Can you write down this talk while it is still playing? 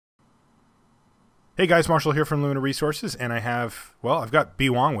Hey guys, Marshall here from Luna Resources, and I've got B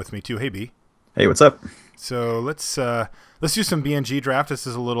Wong with me too. Hey B. Hey, what's up? So let's do some BNG draft. This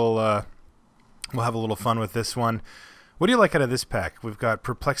is a little we'll have a little fun with this one. What do you like out of this pack? We've got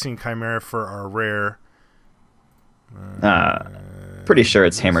Perplexing Chimera for our rare. Uh, Pretty sure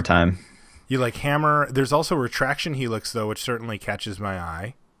it's hammer time. You like Hammer. There's also Retraction Helix though, which certainly catches my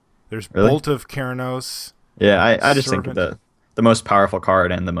eye. There's Really? Bolt of Keranos. Yeah, I just think Servant. the most powerful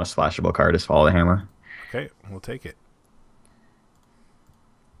card and the most flashable card is Follow the Hammer. Okay, we'll take it.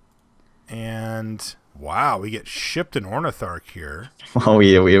 And wow, we get shipped an Ornitharch here. Well,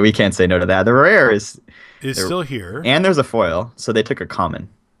 we can't say no to that. The rare Is still here. and there's a foil, so they took a common.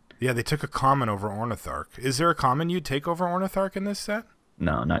 Yeah, they took a common over Ornitharch. Is there a common you'd take over Ornitharch in this set?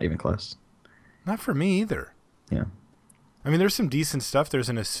 No, not even close. Not for me either. Yeah. I mean, there's some decent stuff. There's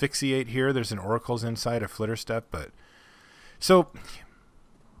an Asphyxiate here. There's an Oracle's Insight, a Flitter Step. But so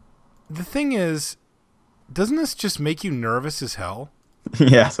the thing is, doesn't this just make you nervous as hell?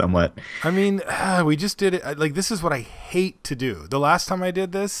 Yeah, somewhat. I mean, we just did it. Like, this is what I hate to do. The last time I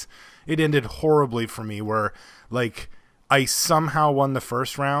did this, it ended horribly for me where, like, I somehow won the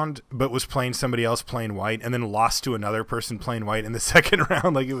first round, but was playing somebody else playing white, and then lost to another person playing white in the second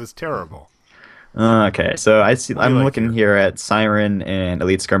round. Like, it was terrible. Okay, so I see. What do you I'm like looking here at Siren and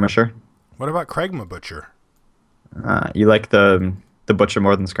Elite Skirmisher. What about Kragma Butcher? You like the Butcher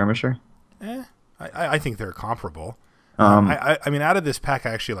more than Skirmisher? Eh, I think they're comparable. Um, I mean, out of this pack,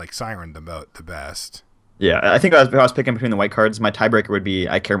 I actually like Siren about the best. Yeah, I think if I was picking between the white cards, my tiebreaker would be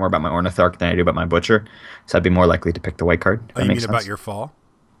I care more about my Ornitharch than I do about my Butcher, so I'd be more likely to pick the white card. If Oh, that you mean makes about sense. your fall?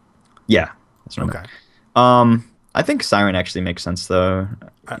 Yeah, that's what I Okay. meant. I think Siren actually makes sense though.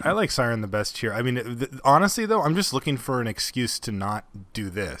 I like Siren the best here. I mean, honestly, though, I'm just looking for an excuse to not do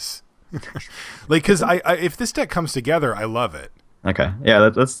this. Like, because if this deck comes together, I love it. Okay, yeah,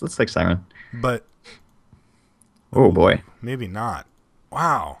 let's take Siren. But Oh boy, maybe not.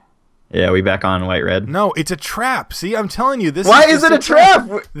 Wow. yeah, we back on white red. No, it's a trap. See, I'm telling you, this Why is is just it a trap?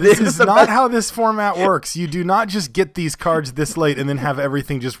 This This is is the not best- how this format works. You do not just get these cards this late and then have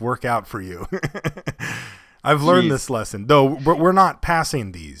everything just work out for you. I've learned Jeez. this lesson, though. We're not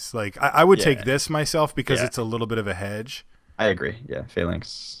passing these. Like, I would Yeah. take this myself because Yeah. it's a little bit of a hedge. I agree. Yeah,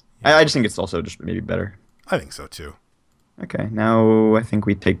 Phalanx. Yeah. I just think it's also just maybe better. I think so too. Okay, now I think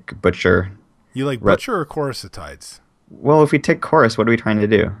we take Butcher. You like Right. Butcher or Coruscantides? Well, if we take Chorus, what are we trying to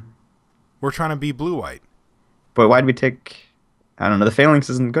do? We're trying to be blue-white. But why'd we take? I don't know. The Phalanx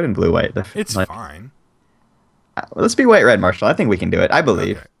isn't good in blue white. It's Like, fine. let's be white red, Marshall. I think we can do it. I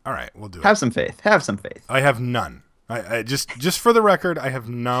believe. Okay. All right, we'll do it. Have some faith. Have some faith. I have none. I just for the record, I have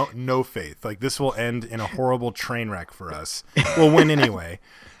no faith. Like, this will end in a horrible train wreck for us. We'll win anyway.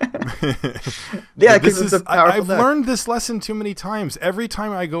 Yeah, This because it's is a powerful I've deck. learned this lesson too many times. Every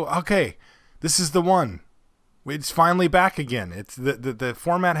time I go, okay, this is the one. It's finally back again. It's the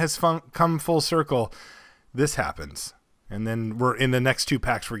format has come full circle. This happens, and then we're in the next two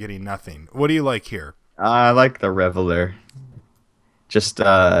packs. We're getting nothing. What do you like here? I like the Reveler. Just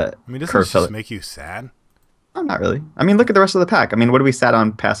I mean, doesn't curve this fill just it. make you sad? Oh, not really. I mean, look at the rest of the pack. I mean, what do we sat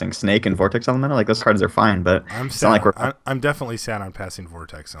on passing? Snake and Vortex Elemental? Like, those cards are fine, but I'm it's sad. not like we're... I'm definitely sad on passing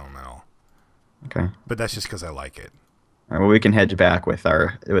Vortex Elemental, Okay. but that's just because I like it. All right, well, we can hedge back with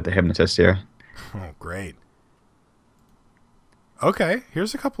the Hypnotist here. Oh, great. Okay,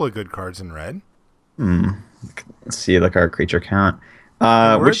 here's a couple of good cards in red. Let's see, like, our creature count.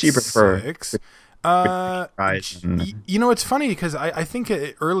 We're Which at do you prefer? 6. Rise and- You know, it's funny because I think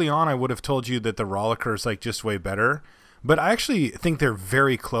early on I would have told you that the Rollicker is like just way better, but I actually think they're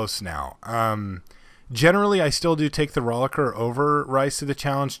very close now. Generally, I still do take the Rollicker over Rise to the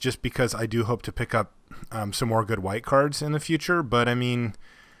Challenge just because I do hope to pick up some more good white cards in the future. But I mean,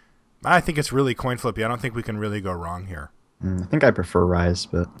 I think it's really coin flippy. I don't think we can really go wrong here. I think I prefer Rise,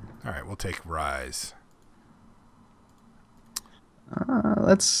 but All right, we'll take Rise.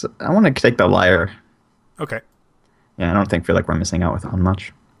 I want to take the Liar. Okay, Yeah, I don't feel like we're missing out on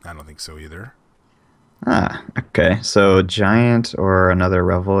much. I don't think so either. Okay. So Giant or another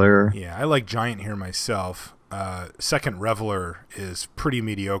Reveler. Yeah, I like Giant here myself. Second Reveler is pretty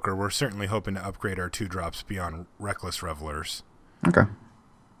mediocre. We're certainly hoping to upgrade our 2-drops beyond Reckless Revelers. Okay.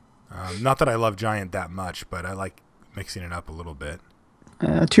 Not that I love Giant that much, but I like mixing it up a little bit.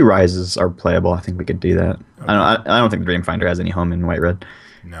 2 Rises are playable. I think we could do that. I don't think Dreamfinder has any home in white red.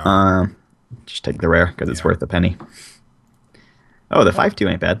 No. Just take the rare because it's Yeah. worth a penny. Oh, the 5/2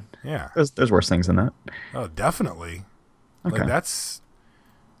 ain't bad. Yeah. There's worse things than that. Oh, definitely. Okay. Like, that's...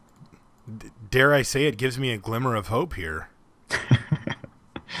 Dare I say it gives me a glimmer of hope here.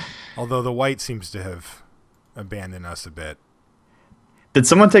 Although the white seems to have abandoned us a bit. Did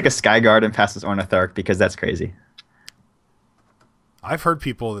someone take a Skyguard and pass this Ornitharch? Because that's crazy. I've heard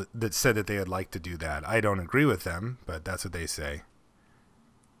people that said that they would like to do that. I don't agree with them, but that's what they say.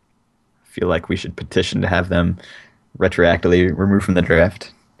 I feel like we should petition to have them retroactively removed from the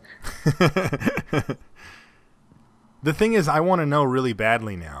draft. The thing is, I want to know really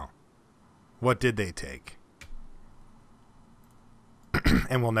badly now. What did they take?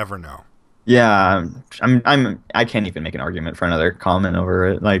 And we'll never know. Yeah, I can't even make an argument for another comment over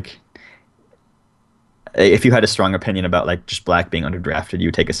it. Like, if you had a strong opinion about like just black being underdrafted, you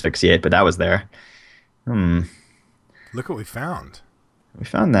would take Asphyxiate, but that was there. Look what we found. We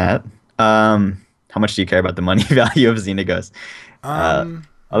found that. How much do you care about the money value of Xenagos?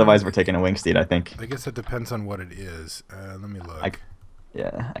 Otherwise, we're taking a Wingsteed, I think. I guess it depends on what it is. Let me look. I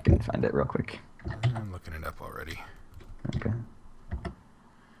can find it real quick. I'm looking it up already. Okay.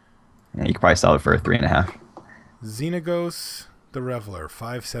 Yeah, you could probably sell it for 3.5. Xenagos the Reveler,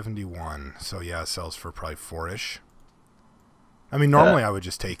 571. So yeah, it sells for probably 4-ish. I mean, normally I would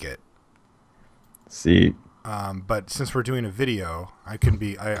just take it. See. But since we're doing a video,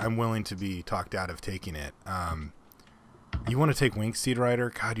 I'm willing to be talked out of taking it. You want to take Wingsteed Rider?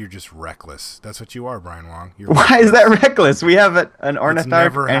 God, you're just reckless. That's what you are, Brian Wong. Why is that reckless? We have an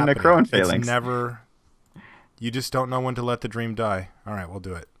Ornitharch and a Crowan Phalanx. It's never. You just don't know when to let the dream die. All right, we'll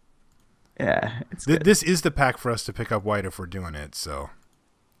do it. Yeah, it's this is the pack for us to pick up white if we're doing it. So.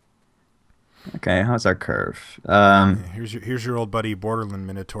 Okay, how's our curve? Here's your old buddy Borderland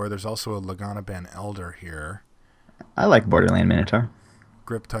Minotaur. There's also a Laganaban Elder here. I like Borderland Minotaur.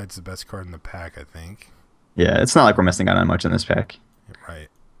 Griptide's the best card in the pack, I think. Yeah, it's not like we're missing out on much in this pack. Right.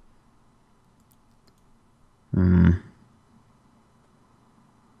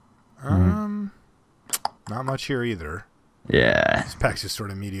 Not much here either. Yeah. This pack's just sort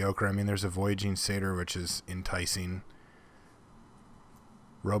of mediocre. I mean, there's a Voyaging Satyr, which is enticing.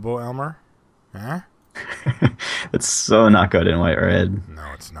 Robo Elmer? Huh? It's so not good in white red.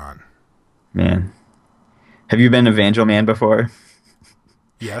 No, it's not. Man. Have you been Evangel Man before?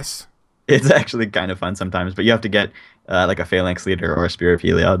 Yes. It's actually kind of fun sometimes, but you have to get like a Phalanx Leader or a Spear of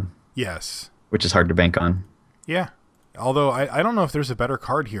Heliod. Yes. Which is hard to bank on. Yeah. Although I don't know if there's a better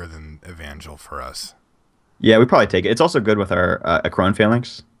card here than Evangel for us. Yeah, we probably take it. It's also good with our Crowan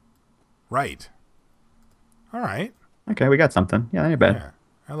Phalanx. Right. All right. Okay, we got something. Yeah, ain't bad. Yeah.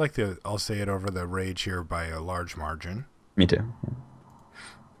 I like I'll say it over the Rage here by a large margin. Me too.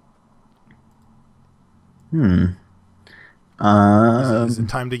 Is it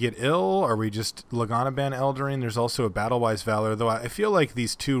time to get ill? Are we just Laganaban Eldering? There's also a Battle-Wise Valor, though I feel like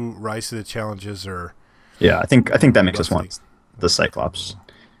these two Rise to the Challenges are... Yeah, I think that makes us want the Cyclops.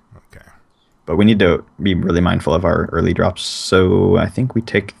 Okay. But we need to be really mindful of our early drops, so I think we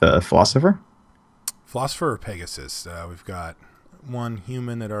take the Philosopher. Philosopher or Pegasus? We've got one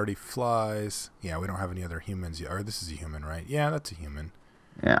human that already flies. Yeah, we don't have any other humans yet. Or this is a human, right? Yeah, that's a human.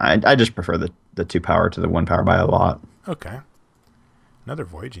 Yeah, I just prefer the 2 power to the 1 power by a lot. Okay. Another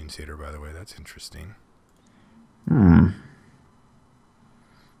Voyaging Satyr, by the way. That's interesting.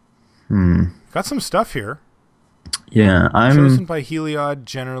 Got some stuff here. Yeah, Chosen by Heliod,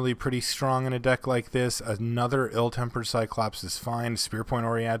 generally pretty strong in a deck like this. Another Ill-Tempered Cyclops is fine. Spearpoint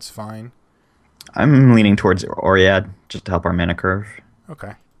Oread's fine. I'm leaning towards Oread just to help our mana curve.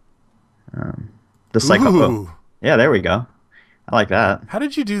 Okay. The Cyclops. Oh, yeah, there we go. I like that. How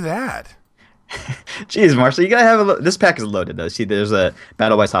did you do that? Jeez, Marshall, you gotta have this pack is loaded though. See, there's a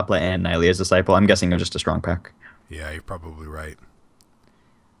Battle-Wise Hoplite and Nylea's Disciple. I'm guessing it's just a strong pack. Yeah, you're probably right.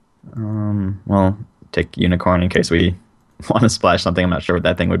 Well, take Unicorn in case we want to splash something. I'm not sure what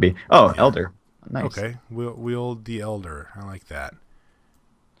that thing would be. Oh, yeah. Elder. Nice. Okay, wield the Elder. I like that.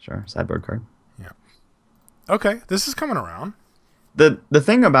 Sure, sideboard card. Yeah. Okay, this is coming around. The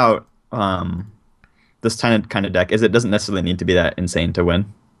thing about this kind of deck is it doesn't necessarily need to be that insane to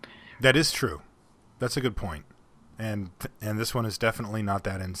win. That is true. That's a good point. And this one is definitely not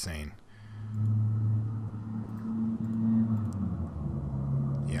that insane.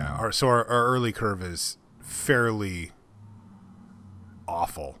 Yeah, our early curve is fairly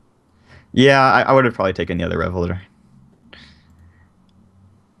awful. Yeah, I would have probably taken the other Reveler.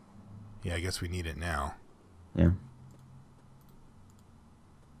 Yeah, I guess we need it now. Yeah.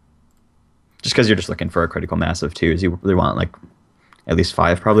 Just because you're just looking for a critical mass of 2s, you really want like at least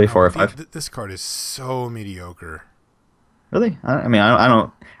 5, probably 4 or 5. This card is so mediocre. Really? I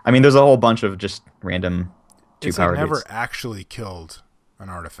mean, there's a whole bunch of just random 2 power. It's never actually killed an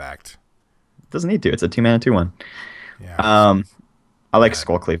artifact. It doesn't need to. It's a 2-mana 2/1. Yeah. I like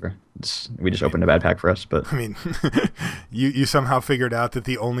Skull Cleaver. We just opened a bad pack for us, but I mean, you somehow figured out that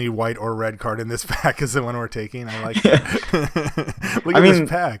the only white or red card in this pack is the one we're taking. I like that. Look at this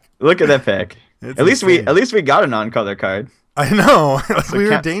pack. Look at that pack. It's at least insane. we got a non-color card. I know. Like, So we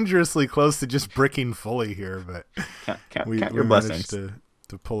were dangerously close to just bricking fully here, but count we your blessings. managed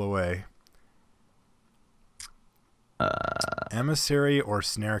to pull away. Emissary or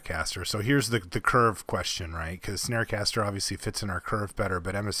Snarecaster? So here's the curve question, right? Because Snarecaster obviously fits in our curve better,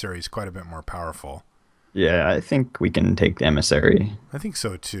 but Emissary is quite a bit more powerful. Yeah, I think we can take the Emissary. I think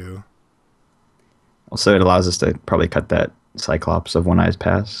so too. Also, it allows us to probably cut that Cyclops of One Eye's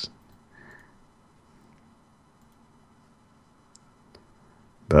Pass.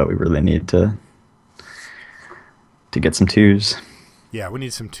 But we really need to get some 2s. Yeah, we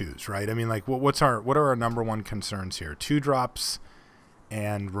need some 2s, right? I mean, like, what are our number one concerns here? 2 drops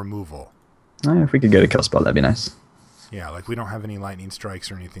and removal. If we could get a kill spell, that'd be nice. Yeah, like we don't have any lightning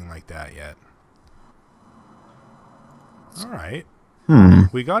strikes or anything like that yet. All right.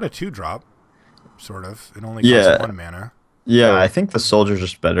 We got a 2-drop, sort of. It only costs 1 mana. Yeah, I think the Soldier's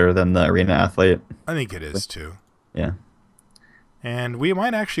just better than the Arena Athlete. I think it is too. Yeah. And we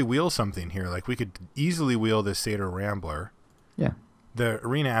might actually wheel something here. Like, we could easily wheel this Satyr Rambler. Yeah. The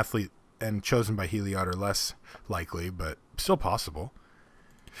Arena Athlete and Chosen by Heliod are less likely, but still possible.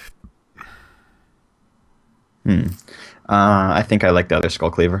 I think I like the other Skull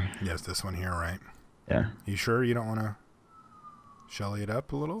Cleaver. Yes, this one here, right? Yeah. You sure you don't want to shelly it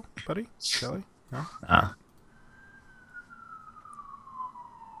up a little, buddy? Shelly? No?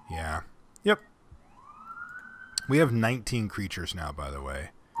 Yeah. Yep. We have 19 creatures now, by the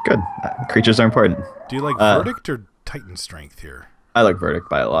way. Good. Creatures are important. Do you like Verdict or Titan Strength here? I like Verdict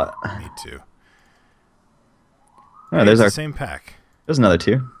by a lot. Me too. Oh, Hey, there's it's our the same pack. There's another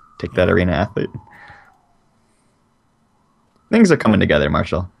 2. Take that Arena Athlete. Things are coming together,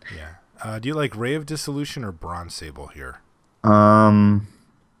 Marshall. Yeah. Do you like Ray of Dissolution or Bronze Sable here? I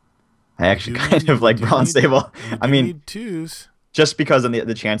actually kind of like Bronze Sable. I mean, need 2s. Just because of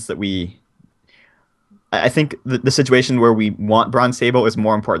the chance that I think the situation where we want Bronze Sable is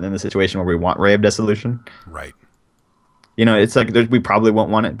more important than the situation where we want Ray of Dissolution. Right. You know, it's like we probably won't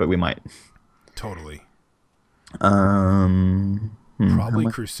want it, but we might. Totally. Probably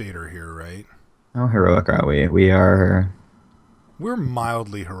Crusader here, right? How heroic are we? We're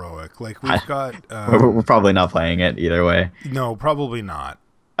mildly heroic. Like, we've got... we're probably not playing it either way. No, probably not.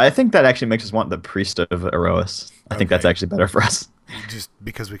 I think that actually makes us want the Priest of Erois. I think that's actually better for us. Just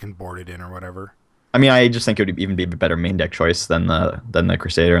because we can board it in or whatever. I mean, I just think it would even be a better main deck choice than the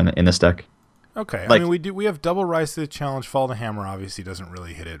Crusader in this deck. Okay, like, I mean, we have double Rise to the Challenge. Fall the Hammer obviously doesn't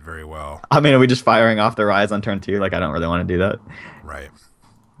really hit it very well. I mean, are we just firing off the Rise on turn 2? Like, I don't really want to do that. Right.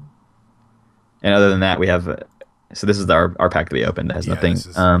 And other than that, we have... So this is our pack that we opened. It has nothing. This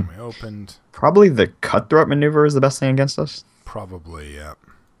is the one we opened. Probably the Cutthroat Maneuver is the best thing against us. Probably, yeah.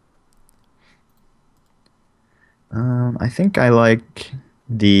 I think I like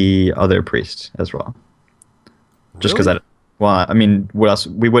the other Priest as well. Just because I mean, what else?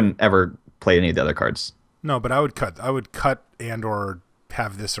 We wouldn't ever play any of the other cards. No, but I would cut and or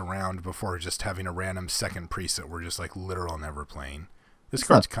have this around before just having a random second Priest that we're just like literal never playing. This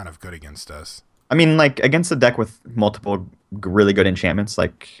card's kind of good against us. I mean, like, against a deck with multiple really good enchantments,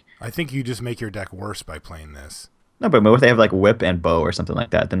 like... I think you just make your deck worse by playing this. No, but if they have, like, Whip and Bow or something like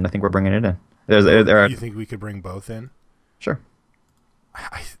that, then I think we're bringing it in. You think we could bring both in? Sure.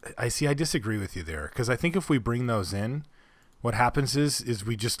 I see. I disagree with you there, because I think if we bring those in, what happens is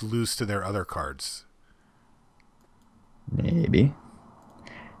we just lose to their other cards. Maybe.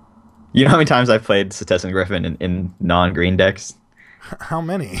 You know how many times I've played Cetessan Griffin in non-green decks? How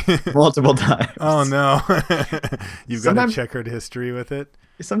many? Multiple times. Oh, no. You've got a checkered history with it?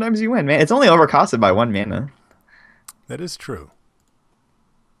 Sometimes you win, man. It's only overcosted by 1 mana. That is true.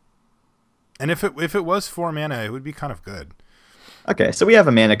 And if it was 4 mana, it would be kind of good. Okay, so we have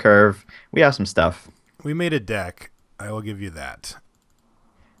a mana curve. We have some stuff. We made a deck. I will give you that.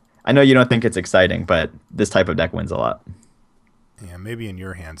 I know you don't think it's exciting, but this type of deck wins a lot. Yeah, maybe in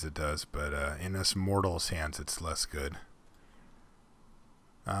your hands it does, but in us mortals' hands it's less good.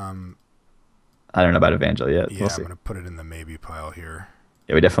 I don't know about Evangel yet. Yeah, I'm going to put it in the maybe pile here.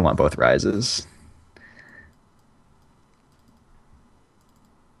 Yeah, we definitely want both Rises.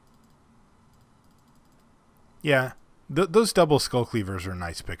 Yeah, those double Skull Cleavers are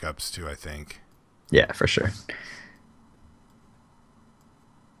nice pickups too, I think. Yeah, for sure.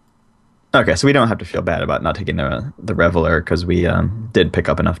 Okay, so we don't have to feel bad about not taking the Reveler because we did pick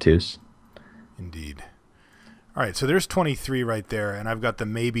up enough 2s. Indeed. All right, so there's 23 right there, and I've got the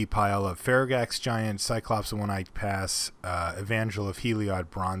maybe pile of Faragax Giant, Cyclops of One-Eyed Pass, Evangel of Heliod,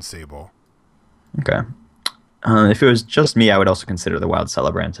 Bronze Sable. Okay. If it was just me, I would also consider the Wild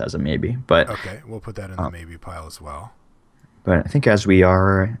Celebrant as a maybe. Okay, we'll put that in the maybe pile as well. But I think as we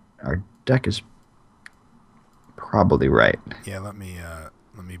are, our deck is probably right. Yeah, let me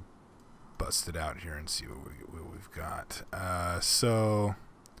bust it out here and see what we've got. So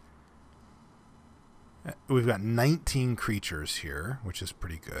we've got 19 creatures here, which is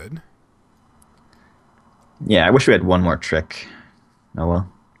pretty good. Yeah, I wish we had one more trick. Oh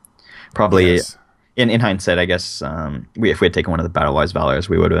well. Probably Yes. in hindsight, I guess if we had taken one of the Battle-Wise Valors,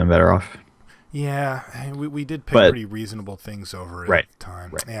 we would have been better off. Yeah, we did pick But pretty reasonable things over right, at the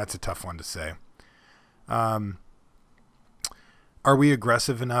time. right. Yeah, it's a tough one to say. Are we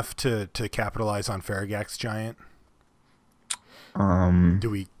aggressive enough to capitalize on Faragax Giant? Do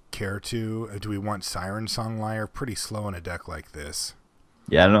we care to? Do we want Siren Song Lyre? Pretty slow in a deck like this.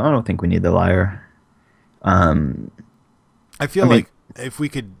 Yeah, I don't think we need the Lyre. I feel like if we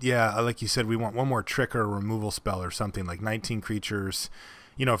could, yeah, like you said, we want one more trick or a removal spell or something, like 19 creatures.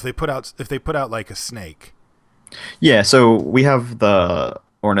 You know, if they put out like a snake. Yeah, so we have the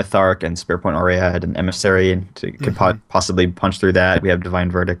Ornitharch and Spearpoint Oread and Emissary to could possibly punch through that. We have Divine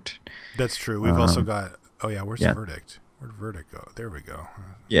Verdict. That's true. We've also got. Oh yeah, where's Verdict? Where'd Verdict go? There we go.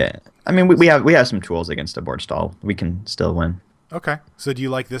 Yeah, I mean we have some tools against a board stall. We can still win. Okay. So do you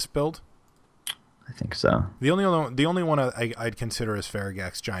like this build? I think so. The only one I'd consider is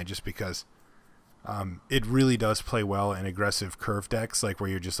Faragax Giant, just because it really does play well in aggressive curve decks, like where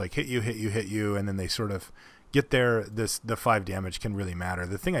you're just like hit you, and then they sort of get there. The 5 damage can really matter.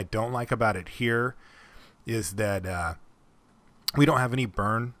 The thing I don't like about it here is that we don't have any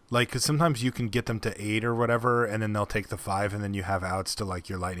burn. Like, because sometimes you can get them to 8 or whatever, and then they'll take the 5, and then you have outs to like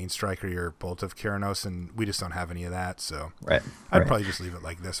your Lightning Strike or your Bolt of Keranos, and we just don't have any of that. So I'd probably just leave it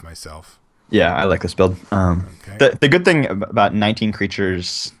like this myself. Yeah, I like this build. Okay. The good thing about 19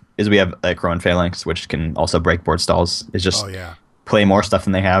 creatures is we have like Rowan Phalanx, which can also break board stalls. Is just play more stuff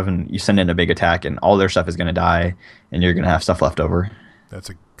than they have, and you send in a big attack, and all their stuff is going to die, and you're going to have stuff left over. That's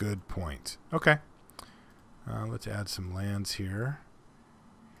a good point. Okay. Let's add some lands here.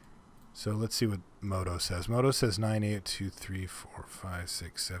 So let's see what Moto says. Moto says 9, 8, 2, 3, 4, 5,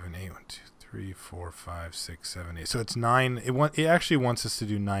 6, 7, 8. 1, 2, 3, 4, 5, 6, 7, 8. So it's 9. It actually wants us to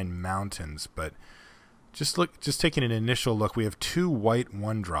do 9 mountains, but just taking an initial look, we have 2 white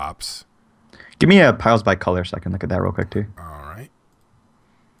 1-drops. Give me a piles by color so I can look at that real quick too. All right.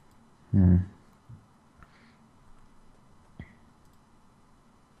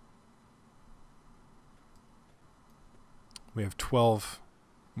 We have 12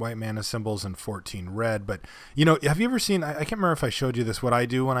 white mana symbols and 14 red. But, you know, have you ever seen, I can't remember if I showed you this, what I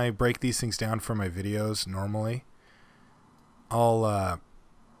do when I break these things down for my videos normally. What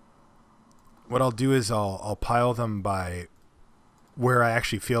I'll do is I'll pile them by where I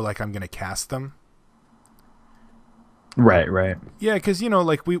actually feel like I'm going to cast them. Right. Yeah, because, you know,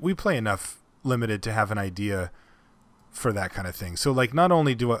 like we play enough limited to have an idea for that kind of thing. So, like, not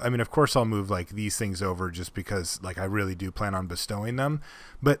only do I mean, of course I'll move, like, these things over just because, like, I really do plan on bestowing them.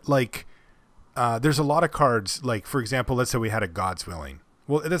 But, like, there's a lot of cards, like, for example, let's say we had a God's Willing.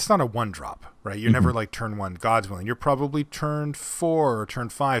 Well, that's not a 1-drop, right? You're never, like, turn 1 God's Willing. You're probably turn 4 or turn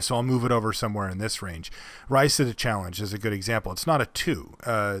 5, so I'll move it over somewhere in this range. Rise to the Challenge is a good example. It's not a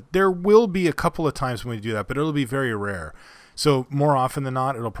 2. There will be a couple of times when we do that, but it'll be very rare. So, more often than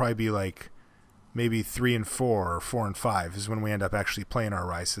not, it'll probably be, like, maybe 3 and 4 or 4 and 5 is when we end up actually playing our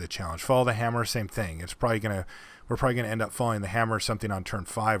Rise to the Challenge. Follow the Hammer, same thing. We're probably gonna end up following the Hammer something on turn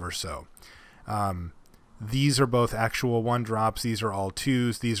 5 or so. These are both actual 1-drops. These are all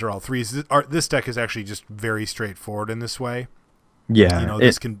 2s. These are all 3s. This deck is actually just very straightforward in this way. Yeah, you know,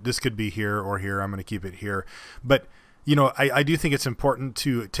 this could be here or here. I'm going to keep it here, but you know, I do think it's important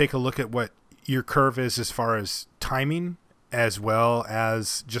to take a look at what your curve is as far as timing, as well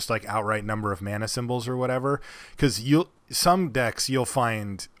as just like outright number of mana symbols or whatever, because some decks you'll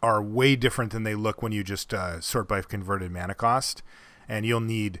find are way different than they look when you just sort by converted mana cost, and you'll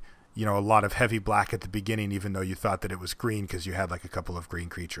need, you know, a lot of heavy black at the beginning, even though you thought that it was green because you had like a couple of green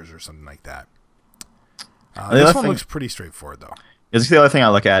creatures or something like that. This one looks pretty straightforward though. The other thing I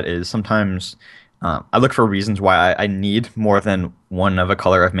look at is sometimes I look for reasons why I need more than one of a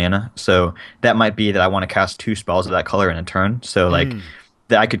color of mana. So that might be that I want to cast 2 spells of that color in a turn. So like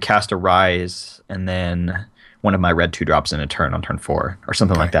that I could cast a Rise and then one of my red 2-drops in a turn on turn 4 or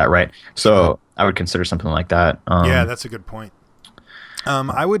something like that, right? So I would consider something like that. Yeah, that's a good point.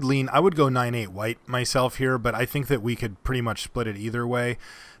 I would go 9/8 white myself here, but I think that we could pretty much split it either way.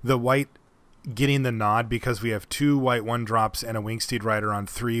 The white getting the nod because we have 2 white 1-drops and a Wingsteed Rider on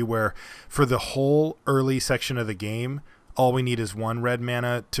 3, where for the whole early section of the game, all we need is 1 red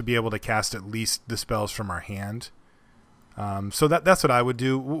mana to be able to cast at least the spells from our hand. So that's what I would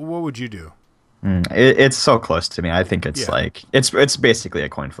do. What would you do? It's so close to me. I think it's like it's basically a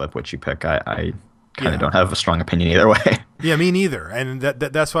coin flip which you pick. I kind of don't have a strong opinion either way. Yeah, me neither. And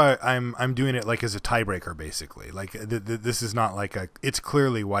that's why I'm doing it like as a tiebreaker, basically. Like this is not like it's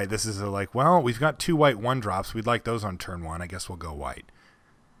clearly white. This is like, well, we've got 2 white 1-drops. We'd like those on turn 1. I guess we'll go white.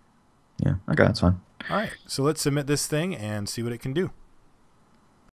 Yeah, okay, that's fine. All right, so let's submit this thing and see what it can do.